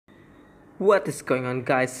What is going on,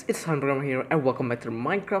 guys? It's Hanram here and welcome back to the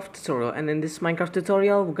Minecraft tutorial. And in this Minecraft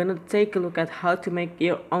tutorial we're gonna take a look at how to make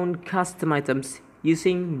your own custom items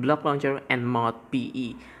using block launcher and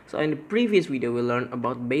ModPE. So in the previous video we learned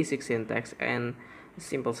about basic syntax and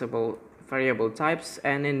simple variable types,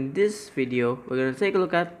 and in this video we're gonna take a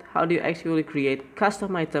look at how do you actually create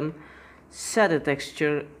custom item, set a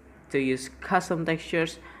texture to use custom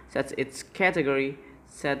textures, set its category,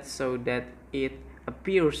 set so that it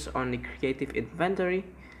appears on the creative inventory,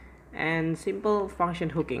 and simple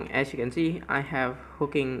function hooking. As you can see, I have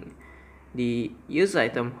hooking the use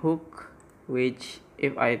item hook, which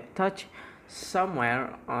if I touch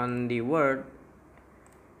somewhere on the word,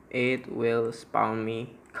 it will spawn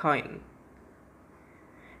me coin.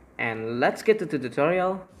 And let's get to the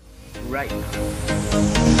tutorial right now.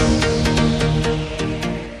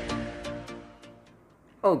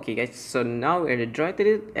 Okay guys, so now we're in the droid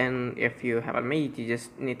edit, and if you haven't made, you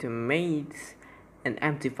just need to make an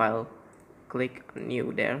empty file. Click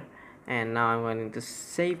new there, and now I'm going to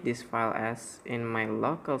save this file as in my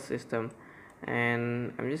local system,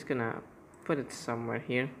 and I'm just gonna put it somewhere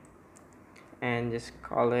here and just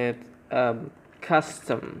call it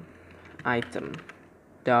custom item.js.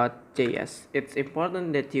 It's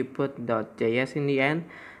important that you put .js in the end,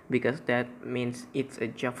 because that means it's a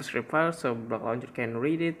JavaScript file, so block launcher can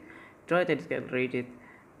read it, droid edit can read it,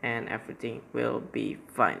 and everything will be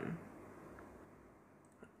fine.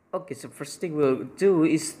 Okay, so first thing we'll do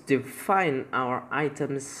is define our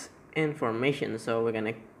items information. So we're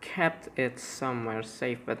gonna keep it somewhere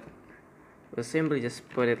safe, but we'll simply just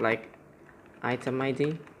put it like item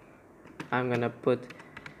ID. I'm gonna put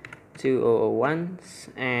 2001s,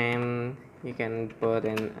 and you can put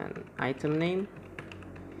in an item name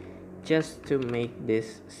just to make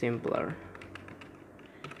this simpler.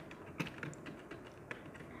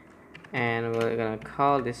 And we're gonna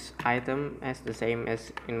call this item as the same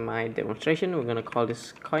as in my demonstration. We're gonna call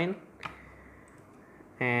this coin,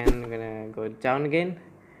 and we're gonna go down again,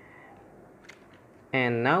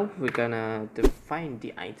 and now we're gonna define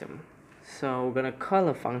the item. So we're gonna call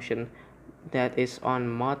a function that is on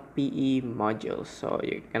ModPE module. So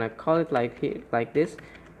you're gonna call it like this,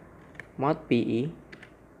 ModPE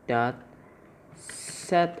dot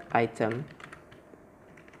set item.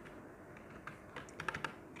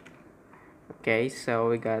 Okay, so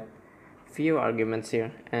we got few arguments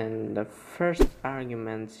here, and the first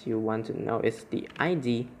argument you want to know is the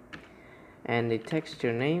ID and the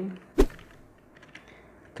texture name,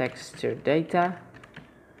 texture data,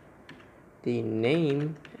 the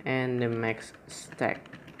name, and the max stack.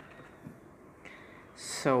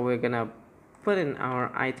 So we're gonna put in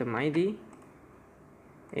our item ID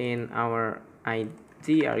in our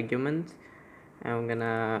ID argument, and I'm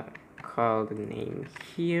gonna call the name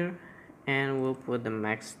here, and we'll put the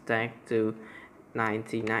max stack to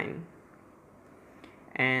 99.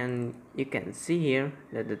 And you can see here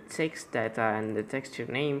that the text data and the texture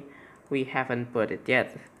name, we haven't put it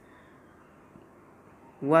yet.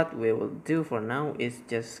 What we will do for now is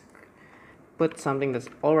just put something that's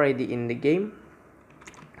already in the game.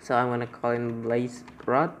 So I'm gonna call in blaze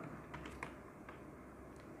rod,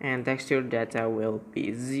 and texture data will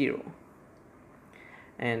be 0.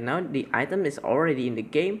 And now the item is already in the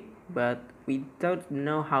game, but we don't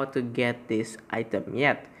know how to get this item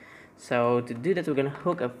yet. So to do that, we're gonna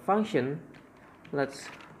hook a function. Let's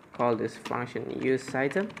call this function use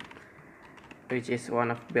item, which is one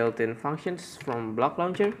of built-in functions from block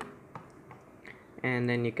launcher. And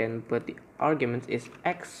then you can put the argument is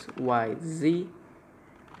x, y, z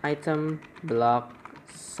item block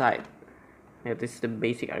site. Now this is the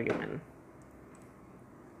basic argument,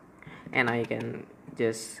 and I can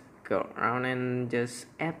just go around and just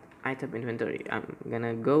add item inventory. I'm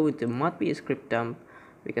gonna go with the ModPE script dump,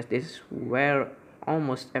 because this is where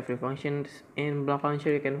almost every function in block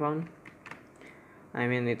launcher you can find. I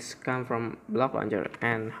mean, it's come from block launcher,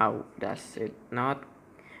 and how does it not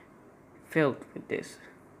filled with this?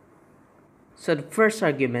 So the first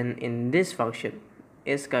argument in this function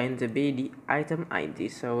is going to be the item ID.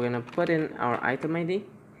 So we're gonna put in our item ID.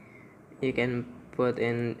 You can put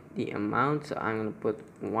in the amount, so I'm gonna put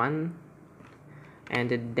 1, and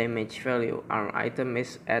the damage value, our item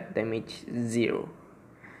is at damage 0.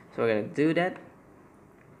 So we're gonna do that,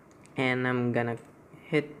 and I'm gonna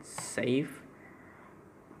hit save.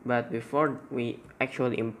 But before we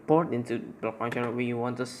actually import into block launcher, we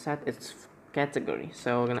want to set its category.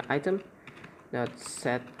 So we're gonna item dot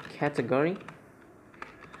set category.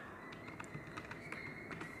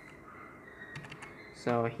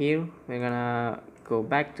 So here we're gonna go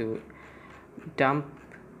back to dump,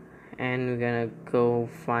 and we're gonna go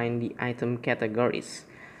find the item categories.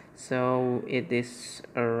 So it is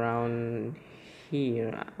around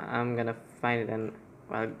here. I'm gonna find it and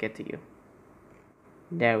I'll get to you.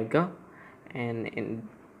 There we go. And in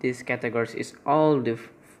these categories is all the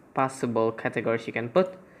possible categories you can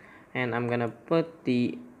put, and I'm gonna put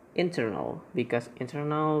the internal because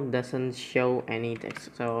internal doesn't show any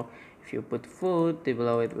text. So if you put food, the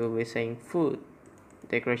below it will be saying food,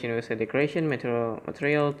 decoration will say decoration,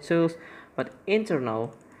 material tools, but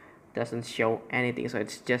internal doesn't show anything, so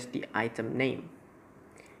it's just the item name.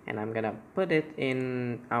 And I'm gonna put it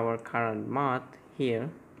in our current mod here,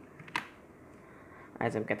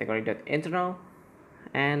 item category.internal,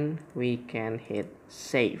 and we can hit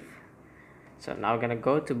save. So now we're gonna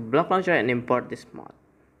go to block launcher and import this mod.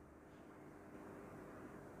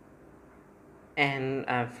 And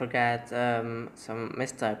I forgot some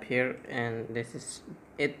mistype here, and this is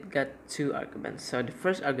it got two arguments. So the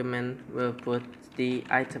first argument will put the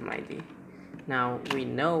item ID. Now we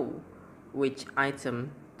know which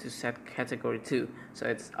item to set category to, so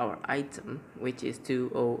it's our item, which is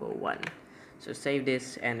 2001. So save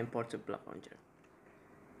this and import to block launcher.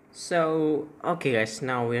 So okay guys,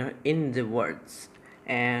 now we're in the words,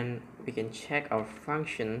 and we can check our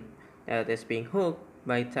function that is being hooked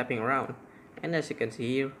by tapping around. And as you can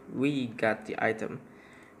see here, we got the item,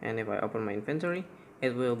 and if I open my inventory,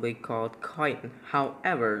 it will be called coin.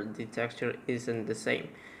 However, the texture isn't the same.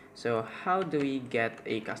 So how do we get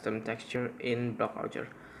a custom texture in block launcher?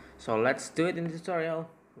 So let's do it in the tutorial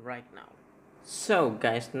right now. So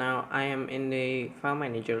guys, now I am in the file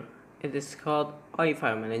manager. It is called OI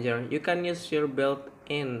file manager. You can use your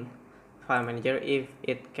built-in file manager if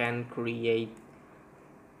it can create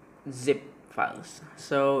zip files.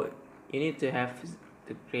 So you need to have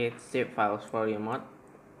to create zip files for your mod.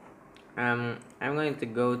 I'm going to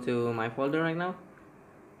go to my folder right now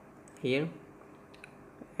here,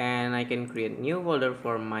 and I can create new folder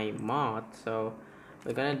for my mod. So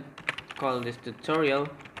we're gonna call this tutorial.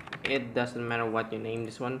 It doesn't matter what you name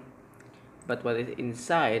this one, but what is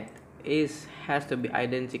inside has to be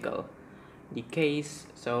identical. The case,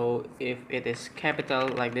 so if it is capital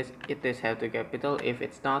like this, it is have to be capital. If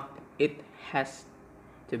it's not, it has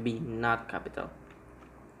to be not capital.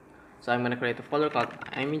 So I'm gonna create a folder called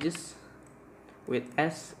images with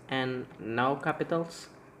S and no capitals,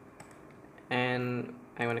 and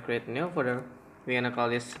I'm gonna create a new folder. We're gonna call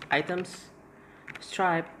this items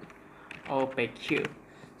stripe OPQ.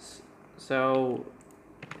 So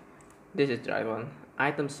this is the right one,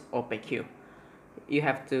 items OPQ. You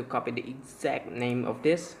have to copy the exact name of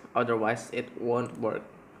this, otherwise it won't work.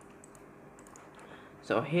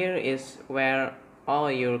 So here is where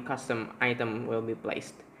all your custom item will be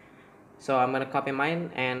placed. So I'm gonna copy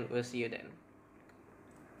mine and we'll see you then.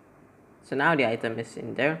 So now the item is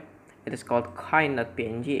in there. It is called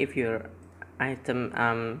coin.png. If your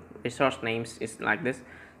item resource names is like this,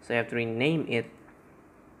 so you have to rename it.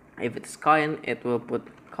 If it's coin, it will put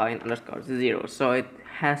coin underscore 0. So it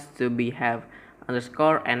has to have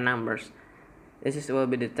underscore and numbers. This will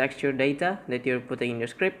be the texture data that you're putting in your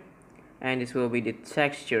script, and this will be the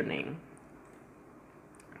texture name.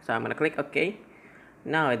 So I'm gonna click OK.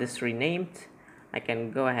 Now it is renamed. I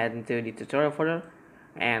can go ahead into the tutorial folder,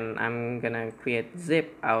 and I'm gonna create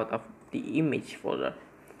zip out of the image folder.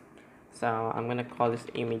 So I'm gonna call this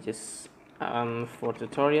images for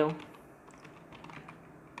tutorial,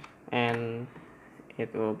 and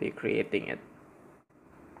it will be creating it.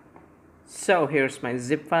 So here's my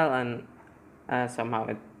zip file, and somehow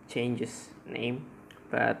it changes name,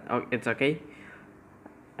 but it's okay.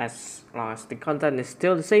 As long as the content is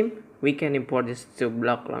still the same, we can import this to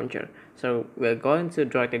block launcher. So we're going to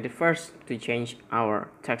drag it first to change our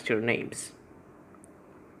texture names.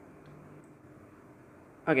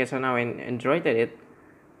 Okay, so now in Android edit,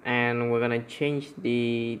 and we're gonna change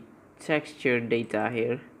the texture data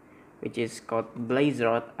here, which is called blaze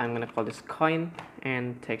rod. I'm gonna call this coin,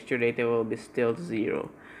 and texture data will be still 0.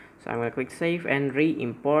 So I'm gonna click save and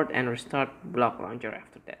re-import and restart block launcher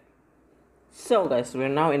after that. So guys, we're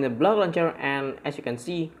now in the block launcher, and as you can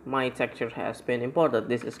see, my texture has been imported.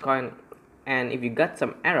 This is coin, and if you got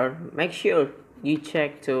some error, make sure you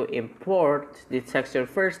check to import the texture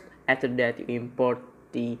first. After that, you import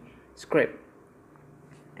the script,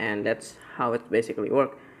 and that's how it basically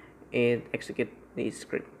works. It executes the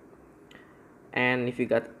script. And if you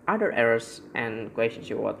got other errors and questions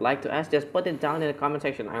you would like to ask, just put it down in the comment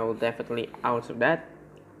section. I will definitely answer that.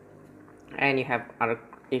 And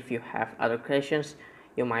if you have other questions,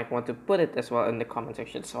 you might want to put it as well in the comment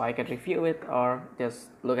section so I can review it or just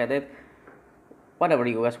look at it, whatever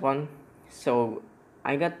you guys want. So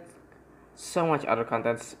I got so much other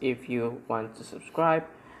contents. If you want to subscribe,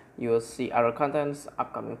 you will see our contents,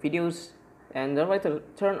 upcoming videos, and don't forget to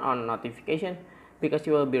turn on notification because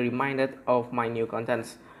you will be reminded of my new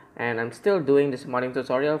contents. And I'm still doing this modding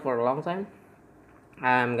tutorial for a long time.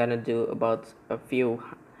 I'm gonna do about a few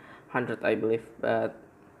hundred, I believe, but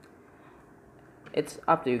it's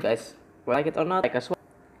up to you guys, like it or not, like as well.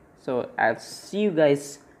 So I'll see you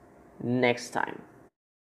guys next time.